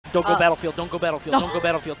Don't go Battlefield, don't go Battlefield, don't go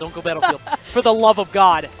Battlefield, don't go Battlefield. For the love of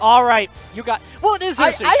God. All right, you got, well, it is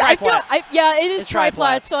triplats. Yeah, it is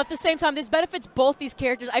triplats. So at the same time, this benefits both these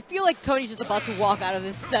characters. I feel like Cody's just about to walk out of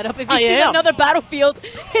this setup. If he sees another Battlefield,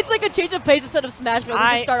 it's like a change of pace instead of Smash Bros. We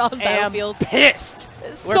just start on Battlefield. Pissed.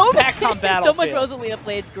 We're back on Battlefield. So much Rosalina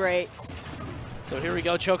play, it's great. So here we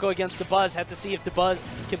go, Choco against Dabuz. Have to see if Dabuz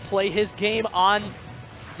can play his game on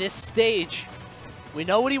this stage. We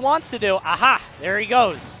know what he wants to do. Aha, there he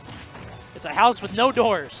goes. It's a house with no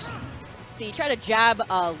doors. So you try to jab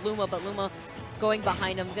Luma, but Luma going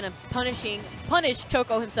behind him, gonna punish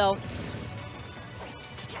Choco himself.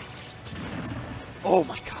 Oh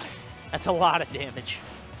my god, that's a lot of damage.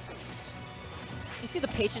 You see the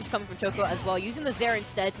patience coming from Choco as well, using the Zair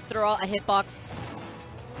instead to throw out a hitbox.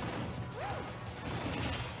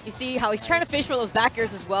 You see how he's trying to fish for those back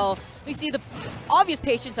airs as well. We see the obvious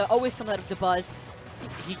patience that always comes out of Dabuz.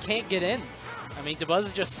 He can't get in. I mean, Dabuz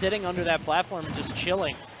is just sitting under that platform and just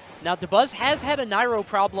chilling. Now, Dabuz has had a Nairo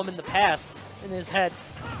problem in the past and has had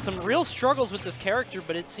some real struggles with this character,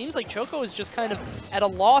 but it seems like Choco is just kind of at a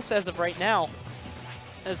loss as of right now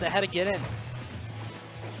as to how to get in.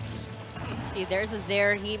 See, there's a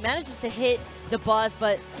Zair. He manages to hit Dabuz,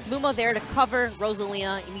 but Luma there to cover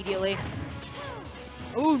Rosalina immediately.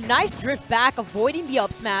 Ooh, nice drift back, avoiding the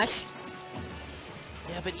up smash.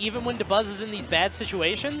 Yeah, but even when Dabuz is in these bad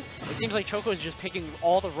situations, it seems like Choco is just picking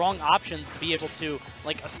all the wrong options to be able to,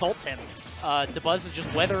 like, assault him. Dabuz is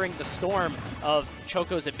just weathering the storm of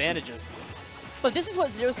Choco's advantages. But this is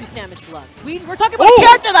what Zero Suit Samus loves. We're talking about a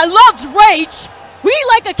character that loves rage. We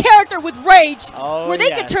like a character with rage, where they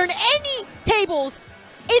can turn any tables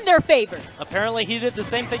in their favor. Apparently he did the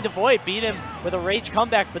same thing to Void, beat him with a rage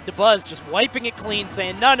comeback, but Dabuz just wiping it clean,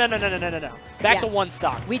 saying no. Back to one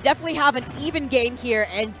stock. We definitely have an even game here,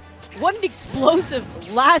 and what an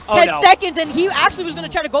explosive last 10 seconds, and he actually was going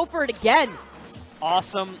to try to go for it again.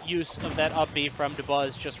 Awesome use of that up B from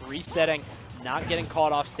Dabuz, just resetting, not getting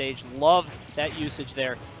caught off stage. Love that usage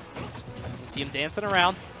there. You can see him dancing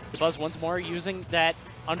around. Dabuz once more using that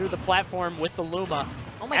under the platform with the Luma.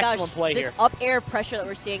 Oh my Excellent play this here. Up air pressure that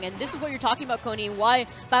we're seeing, and this is what you're talking about, Coney, and why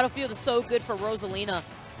Battlefield is so good for Rosalina.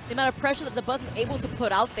 The amount of pressure that Dabuz is able to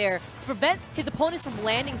put out there to prevent his opponents from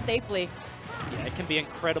landing safely. Yeah, it can be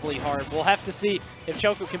incredibly hard. We'll have to see if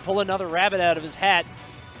Choco can pull another rabbit out of his hat.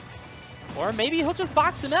 Or maybe he'll just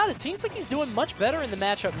box him out. It seems like he's doing much better in the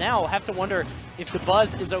matchup now. We'll have to wonder if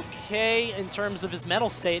Dabuz is okay in terms of his mental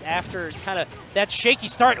state after kind of that shaky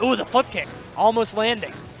start. Ooh, the flip kick. Almost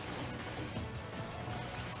landing.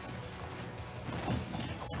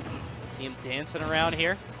 See him dancing around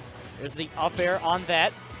here. There's the up air on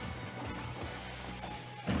that.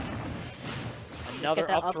 Another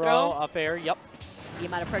up throw, up air, yep. The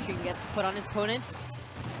amount of pressure he gets to put on his opponents.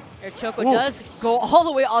 There Choco does go all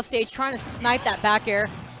the way off stage, trying to snipe that back air.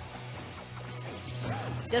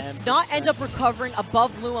 Does 10%. Not end up recovering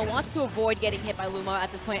above Luma, wants to avoid getting hit by Luma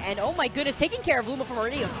at this point. And oh my goodness, taking care of Luma from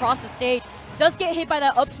already across the stage. Does get hit by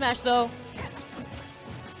that up smash though.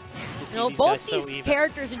 You know, both these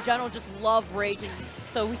characters in general just love rage. And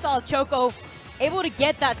so we saw Choco able to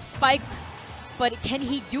get that spike, but can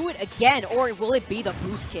he do it again, or will it be the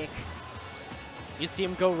boost kick? You see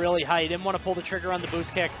him go really high. He didn't want to pull the trigger on the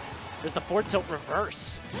boost kick. There's the forward tilt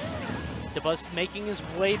reverse. Dabuz making his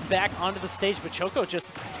way back onto the stage, but Choco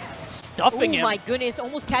just stuffing him. Oh my goodness,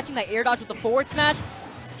 almost catching that air dodge with the forward smash.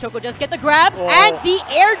 Choco does get the grab and the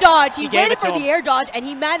air dodge. He waited for the air dodge, and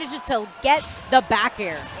he manages to get the back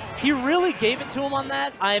air. He really gave it to him on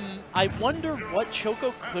that. I wonder what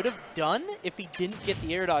Choco could have done if he didn't get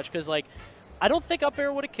the air dodge, because, like, I don't think up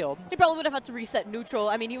air would have killed. He probably would have had to reset neutral.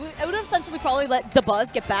 I mean, it would have essentially probably let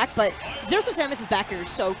Dabuz get back, but Zero Suit Samus' back air is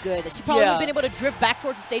so good that she probably would have been able to drift back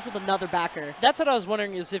towards the stage with another backer. That's what I was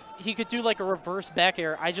wondering, is if he could do like a reverse back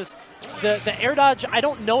air. The air dodge, I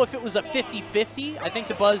don't know if it was a 50-50. I think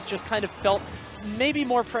Dabuz just kind of felt maybe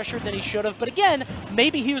more pressured than he should have. But again,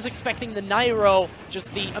 maybe he was expecting the Nairo,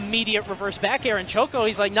 just the immediate reverse back air, and Choco,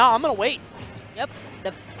 he's like, nah, I'm going to wait. Yep,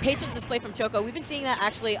 the patience display from Choco. We've been seeing that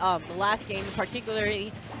actually the last game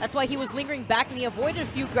particularly. That's why he was lingering back and he avoided a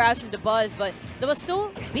few grabs from Dabuz, but Dabuz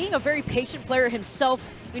still being a very patient player himself.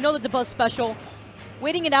 We know that Dabuz special.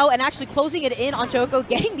 Waiting it out and actually closing it in on Choco,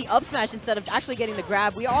 getting the up smash instead of actually getting the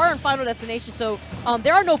grab. We are on Final Destination, so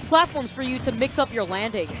there are no platforms for you to mix up your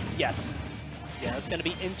landing. Yes. Yeah, it's going to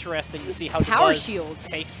be interesting to see how Power Dabuz shields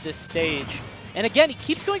takes this stage. And again, he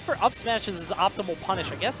keeps going for up smashes as optimal punish.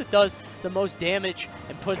 I guess it does the most damage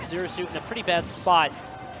and puts Zero Suit in a pretty bad spot.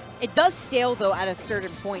 It does stale, though, at a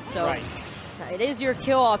certain point, so it is your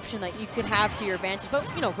kill option that you could have to your advantage. But,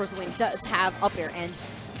 you know, Rosalina does have up air and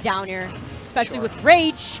down air. especially with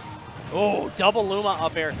Rage. Oh, double Luma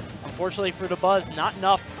up air. Unfortunately for Dabuz, not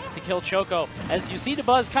enough to kill Choco. As you see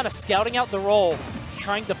Dabuz kind of scouting out the roll,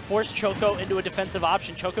 trying to force Choco into a defensive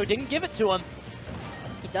option. Choco didn't give it to him.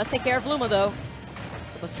 He does take care of Luma, though.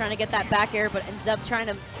 Was trying to get that back air, but ends up trying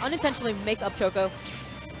to unintentionally mix up Choco.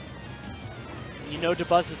 You know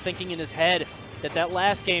Dabuz is thinking in his head that that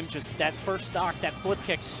last game, just that first stock, that flip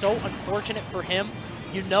kick, so unfortunate for him.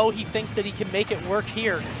 You know he thinks that he can make it work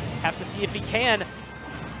here. Have to see if he can.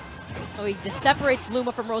 Oh, he just separates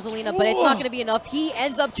Luma from Rosalina, but it's not going to be enough. He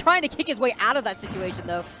ends up trying to kick his way out of that situation,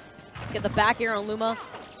 though. Let's get the back air on Luma.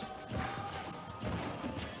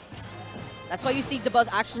 That's why you see Dabuz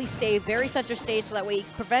actually stay very center stage, so that way he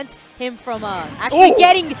prevents him from actually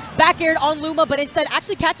getting back aired on Luma, but instead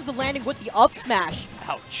actually catches the landing with the up smash.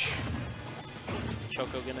 Ouch.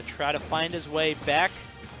 Choco going to try to find his way back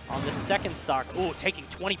on the second stock. Ooh, taking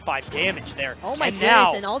 25 damage there. Oh my goodness,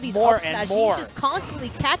 now, and all these more up smash. He's just constantly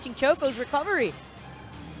catching Choco's recovery.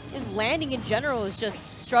 His landing in general is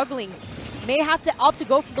just struggling. May have to opt to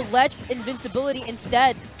go for the ledge invincibility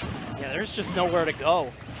instead. Yeah, there's just nowhere to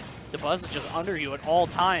go. Dabuz is just under you at all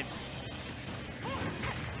times.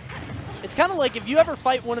 It's kind of like if you ever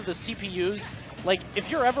fight one of the CPUs, like if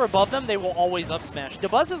you're ever above them, they will always up smash.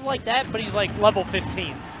 Dabuz is like that, but he's like level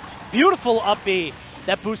 15. Beautiful up B.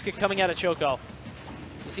 That boost kick coming out of Choco.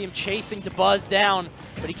 You see him chasing Dabuz down,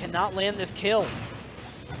 but he cannot land this kill.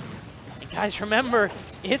 And guys, remember,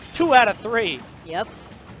 it's 2 out of 3. Yep.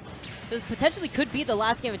 This potentially could be the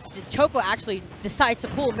last game if Choco actually decides to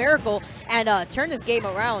pull a miracle and turn this game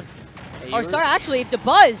around. Or sorry, actually, if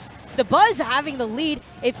Dabuz having the lead,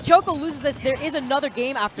 if Choco loses this, there is another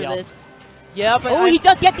game after this. Yeah, but he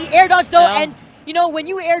does get the air dodge though, and you know, when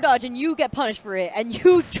you air dodge and you get punished for it, and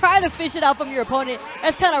you try to fish it out from your opponent,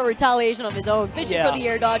 that's kind of a retaliation of his own. Fishing for the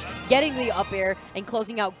air dodge, getting the up air, and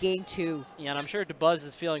closing out game 2. Yeah, and I'm sure Dabuz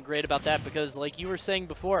is feeling great about that because, like you were saying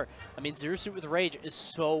before, I mean, Zero Suit with Rage is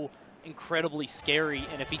so incredibly scary,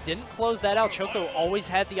 and if he didn't close that out, Choco always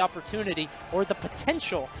had the opportunity or the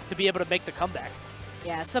potential to be able to make the comeback.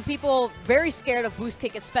 Yeah, some people very scared of boost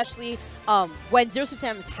kick, especially when Zero Suit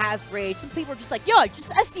Samus has Rage. Some people are just like, yo,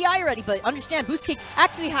 just SDI already, but understand boost kick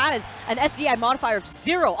actually has an SDI modifier of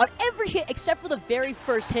 0 on every hit except for the very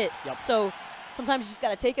first hit. Yep. So sometimes you just got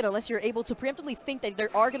to take it unless you're able to preemptively think that they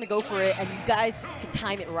are going to go for it, and you guys can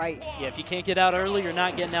time it right. Yeah, if you can't get out early, you're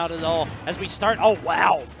not getting out at all. As we start, oh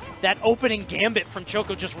wow, that opening gambit from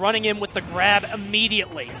Choco just running in with the grab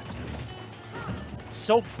immediately.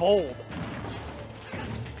 So bold.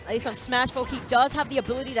 At least on Smashville, he does have the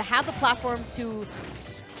ability to have the platform to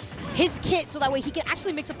his kit, so that way he can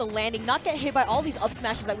actually mix up the landing, not get hit by all these up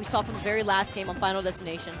smashes that we saw from the very last game on Final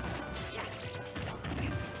Destination.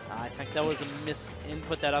 I think that was a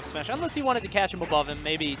misinput, that up smash. Unless he wanted to catch him above him,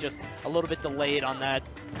 maybe just a little bit delayed on that.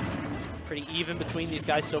 Pretty even between these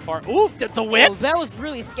guys so far. Ooh, the whip! Oh, that was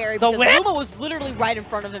really scary because Luma was literally right in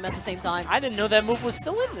front of him at the same time. I didn't know that move was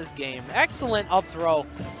still in this game. Excellent up throw.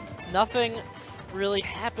 Nothing really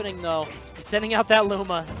happening though. He's sending out that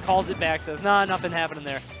Luma, calls it back, says, nah, nothing happening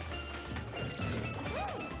there.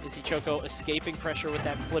 You see Choco escaping pressure with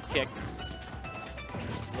that flip kick.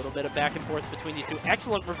 A little bit of back and forth between these two.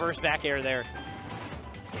 Excellent reverse back air there.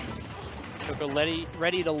 Choco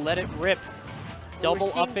ready to let it rip.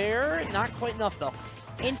 Double up air, not quite enough though.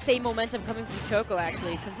 Insane momentum coming from Choco,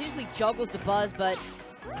 actually. Continuously juggles Dabuz, but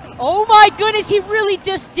oh my goodness, he really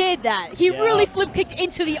just did that. He really flip kicked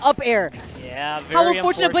into the up air. Yeah, very How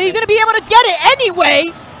unfortunate, but he's going to be able to get it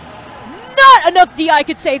anyway. Not enough DI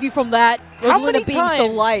could save you from that. Rosalina being so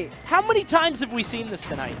light. How many times have we seen this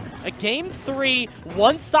tonight? A game 3,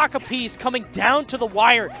 1 stock apiece coming down to the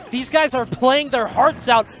wire. These guys are playing their hearts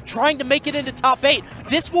out, trying to make it into top 8.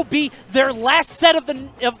 This will be their last set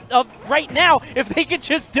of right now if they could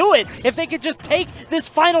just do it. If they could just take this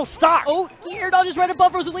final stock. Oh, he air dodges right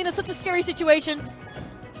above Rosalina. Such a scary situation.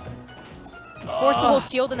 He's forced to hold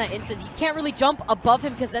shield in that instance. He can't really jump above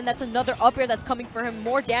him because then that's another up air that's coming for him.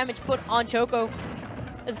 More damage put on Choco.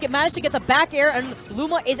 Managed to get the back air, and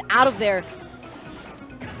Luma is out of there.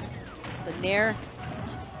 The Nair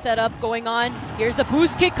setup going on. Here's the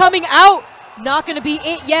boost kick coming out. Not going to be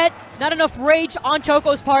it yet. Not enough rage on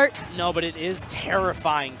Choco's part. No, but it is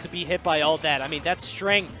terrifying to be hit by all that. I mean, that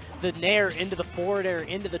string, the Nair into the forward air,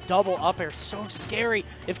 into the double up air, so scary.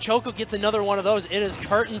 If Choco gets another one of those, it is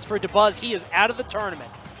curtains for Dabuz. He is out of the tournament.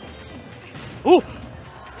 Ooh!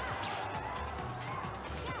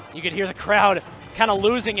 You can hear the crowd kind of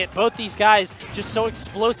losing it. Both these guys just so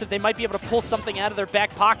explosive, they might be able to pull something out of their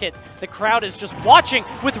back pocket. The crowd is just watching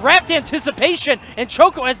with rapt anticipation, and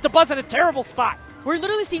Choco has Dabuz in a terrible spot. We're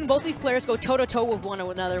literally seeing both these players go toe-to-toe with one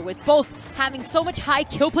another, with both having so much high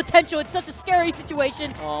kill potential. It's such a scary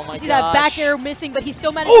situation. Oh my You see gosh. that back air missing, but he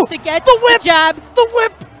still manages to get the whip! the jab. The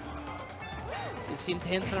whip! You see him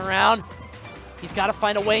dancing around. He's got to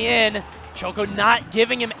find a way in. Choco not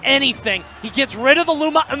giving him anything. He gets rid of the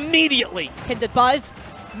Luma immediately. Can Dabuz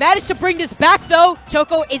manage to bring this back, though?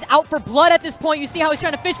 Choco is out for blood at this point. You see how he's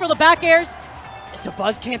trying to fish for the back airs?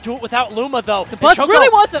 Dabuz can't do it without Luma, though. Dabuz really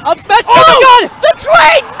wants an up smash. Oh my god! The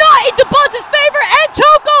trade not in Dabuz's favor, and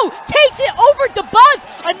Choco takes it over Dabuz.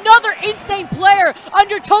 Another insane player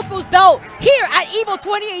under Choco's belt here at EVO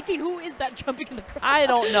 2018. Who is that jumping in the crowd? I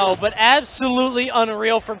don't know, but absolutely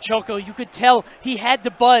unreal from Choco. You could tell he had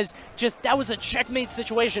Dabuz. Just, that was a checkmate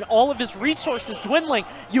situation. All of his resources dwindling.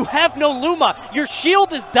 You have no Luma. Your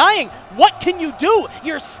shield is dying. What can you do?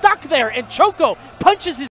 You're stuck there, and Choco punches his